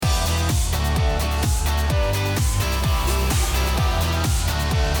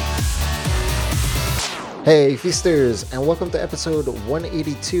Hey Feasters, and welcome to episode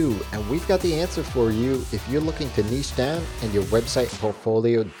 182, and we've got the answer for you if you're looking to niche down and your website and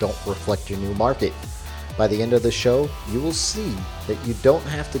portfolio don't reflect your new market. By the end of the show, you will see that you don't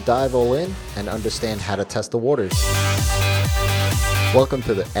have to dive all in and understand how to test the waters. Welcome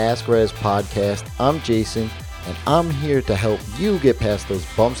to the Ask Rez podcast. I'm Jason, and I'm here to help you get past those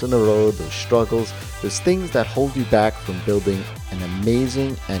bumps in the road, those struggles, those things that hold you back from building an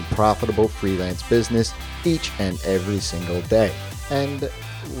amazing and profitable freelance business each and every single day. And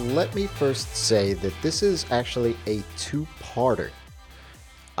let me first say that this is actually a two-parter.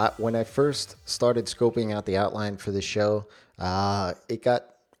 When I first started scoping out the outline for the show, it got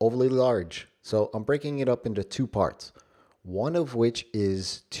overly large. So I'm breaking it up into two parts. One of which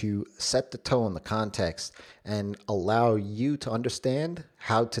is to set the tone, the context, and allow you to understand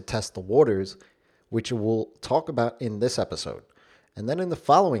how to test the waters, which we'll talk about in this episode. And then in the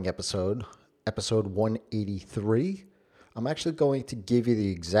following episode 183, I'm actually going to give you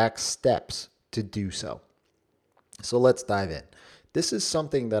the exact steps to do so. So let's dive in. This is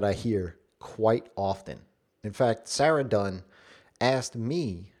something that I hear quite often. In fact, Sarah Dunn asked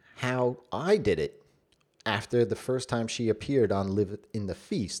me how I did it after the first time she appeared on Live in the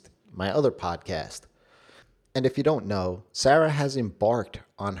Feast, my other podcast. And if you don't know, Sarah has embarked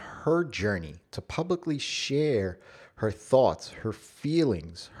on her journey to publicly share her thoughts, her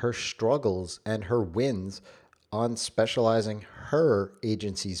feelings, her struggles, and her wins on specializing her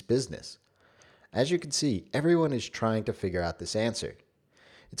agency's business. As you can see, everyone is trying to figure out this answer.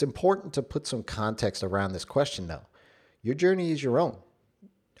 It's important to put some context around this question, though. Your journey is your own.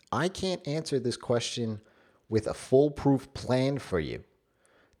 I can't answer this question with a foolproof plan for you.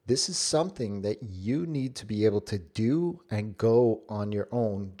 This is something that you need to be able to do and go on your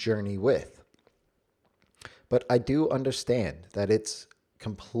own journey with. But I do understand that it's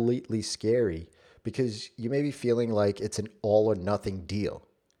completely scary because you may be feeling like it's an all or nothing deal.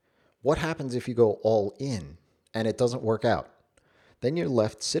 What happens if you go all in and it doesn't work out? Then you're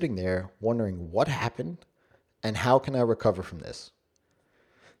left sitting there wondering what happened and how can I recover from this?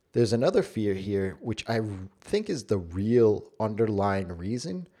 There's another fear here, which I think is the real underlying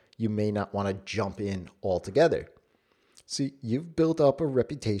reason you may not want to jump in altogether. See, you've built up a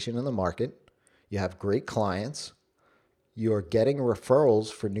reputation in the market. You have great clients. You're getting referrals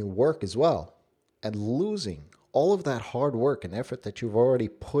for new work as well. And losing all of that hard work and effort that you've already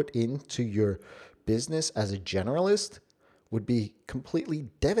put into your business as a generalist would be completely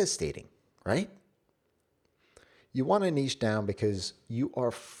devastating, right? You want to niche down because you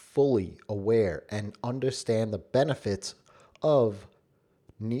are fully aware and understand the benefits of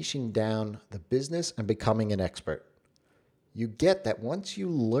niching down the business and becoming an expert. You get that once you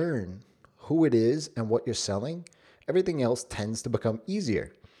learn who it is and what you're selling, everything else tends to become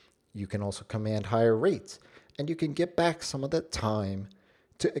easier. You can also command higher rates, and you can get back some of that time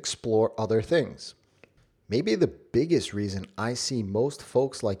to explore other things. Maybe the biggest reason I see most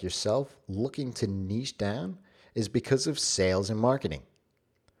folks like yourself looking to niche down is because of sales and marketing.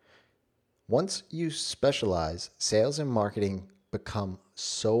 Once you specialize, sales and marketing become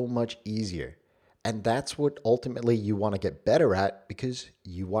so much easier. And that's what ultimately you want to get better at because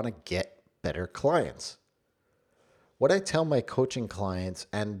you want to get better clients. What I tell my coaching clients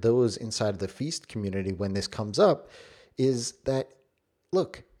and those inside of the Feast community when this comes up is that,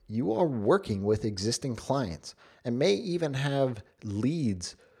 look, you are working with existing clients and may even have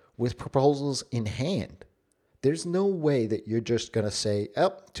leads with proposals in hand. There's no way that you're just going to say,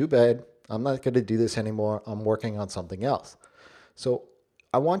 oh, too bad. I'm not going to do this anymore. I'm working on something else. So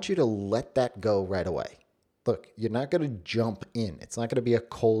I want you to let that go right away. Look, you're not going to jump in. It's not going to be a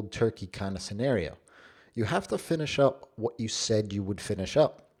cold turkey kind of scenario. You have to finish up what you said you would finish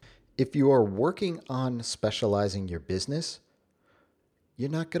up. If you are working on specializing your business, you're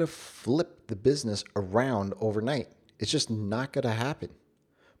not going to flip the business around overnight. It's just not going to happen.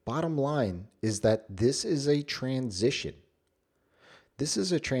 Bottom line is that this is a transition. This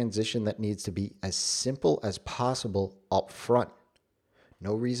is a transition that needs to be as simple as possible up front.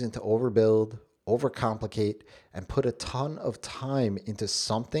 No reason to overbuild, overcomplicate, and put a ton of time into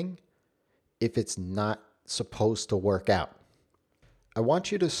something if it's not supposed to work out. I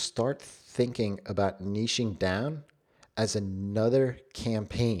want you to start thinking about niching down as another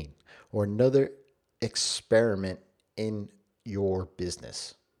campaign or another experiment in your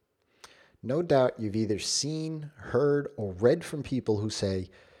business. No doubt you've either seen, heard, or read from people who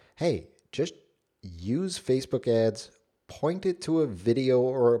say, hey, just use Facebook ads, point it to a video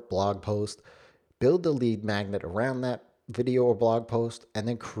or a blog post, build a lead magnet around that video or blog post, and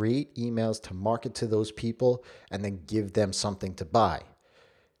then create emails to market to those people and then give them something to buy.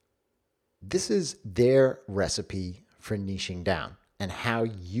 This is their recipe for niching down and how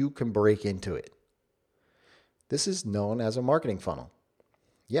you can break into it. This is known as a marketing funnel.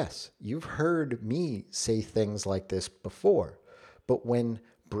 Yes, you've heard me say things like this before, but when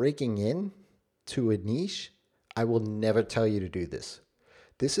breaking in to a niche, I will never tell you to do this.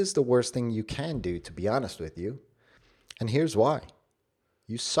 This is the worst thing you can do, to be honest with you. And here's why.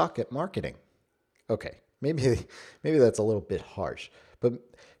 You suck at marketing. Okay, maybe that's a little bit harsh, but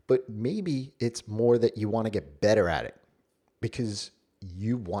maybe it's more that you want to get better at it because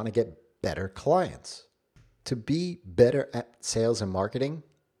you want to get better clients. To be better at sales and marketing,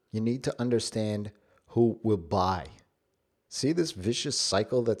 you need to understand who will buy. See this vicious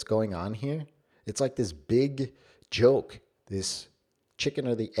cycle that's going on here? It's like this big joke, this chicken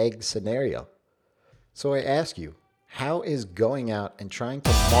or the egg scenario. So I ask you, how is going out and trying to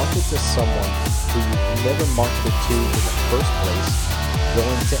market to someone who you've never marketed to in the first place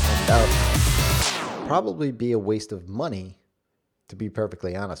going to end up probably be a waste of money, to be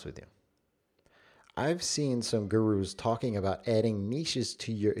perfectly honest with you? I've seen some gurus talking about adding niches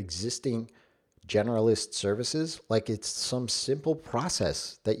to your existing generalist services like it's some simple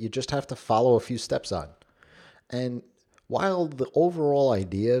process that you just have to follow a few steps on. And while the overall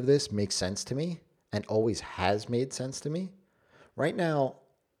idea of this makes sense to me and always has made sense to me, right now,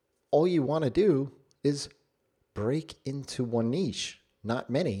 all you want to do is break into one niche, not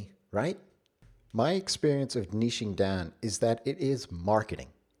many, right? My experience of niching down is that it is marketing.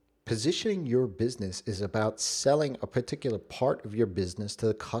 Positioning your business is about selling a particular part of your business to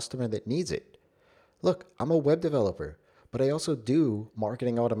the customer that needs it. Look, I'm a web developer, but I also do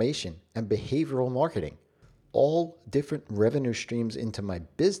marketing automation and behavioral marketing, all different revenue streams into my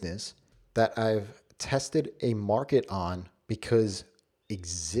business that I've tested a market on because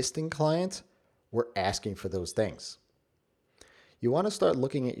existing clients were asking for those things. You want to start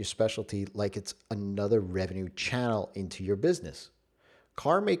looking at your specialty like it's another revenue channel into your business.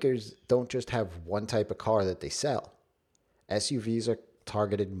 Car makers don't just have one type of car that they sell. SUVs are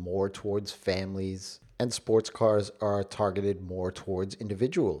targeted more towards families, and sports cars are targeted more towards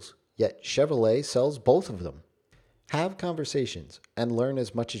individuals. Yet Chevrolet sells both of them. Have conversations and learn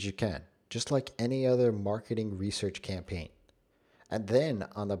as much as you can, just like any other marketing research campaign. And then,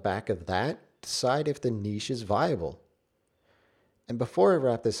 on the back of that, decide if the niche is viable. And before I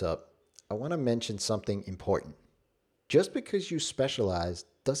wrap this up, I want to mention something important. Just because you specialize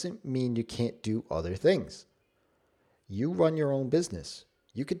doesn't mean you can't do other things. You run your own business.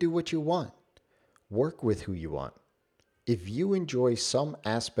 You can do what you want. Work with who you want. If you enjoy some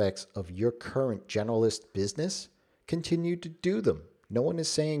aspects of your current generalist business, continue to do them. No one is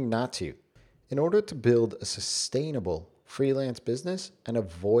saying not to. In order to build a sustainable freelance business and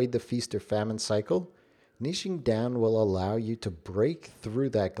avoid the feast or famine cycle, niching down will allow you to break through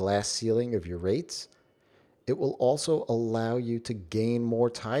that glass ceiling of your rates. It will also allow you to gain more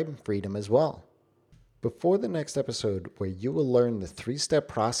time freedom as well. Before the next episode, where you will learn the 3-step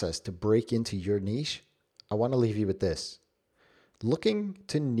process to break into your niche, I want to leave you with this. Looking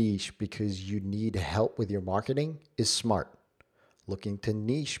to niche because you need help with your marketing is smart. Looking to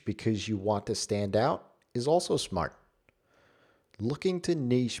niche because you want to stand out is also smart. Looking to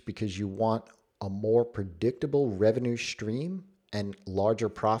niche because you want a more predictable revenue stream and larger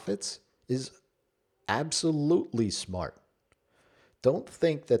profits is absolutely smart. Don't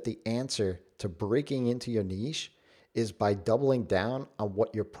think that the answer to breaking into your niche is by doubling down on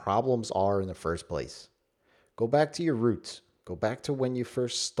what your problems are in the first place. Go back to your roots. Go back to when you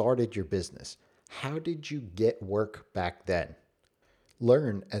first started your business. How did you get work back then?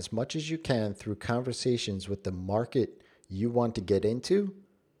 Learn as much as you can through conversations with the market you want to get into.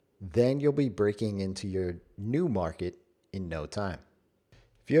 Then you'll be breaking into your new market in no time.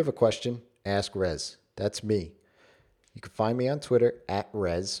 If you have a question, ask Rez. That's me. You can find me on Twitter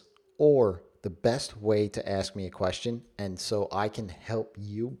 @Rez, or the best way to ask me a question and so I can help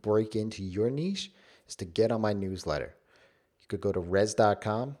you break into your niche is to get on my newsletter. You could go to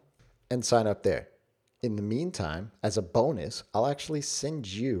rez.com and sign up there. In the meantime, as a bonus, I'll actually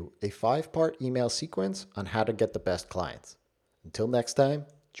send you a 5-part email sequence on how to get the best clients. Until next time,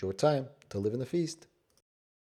 it's your time to live in the feast.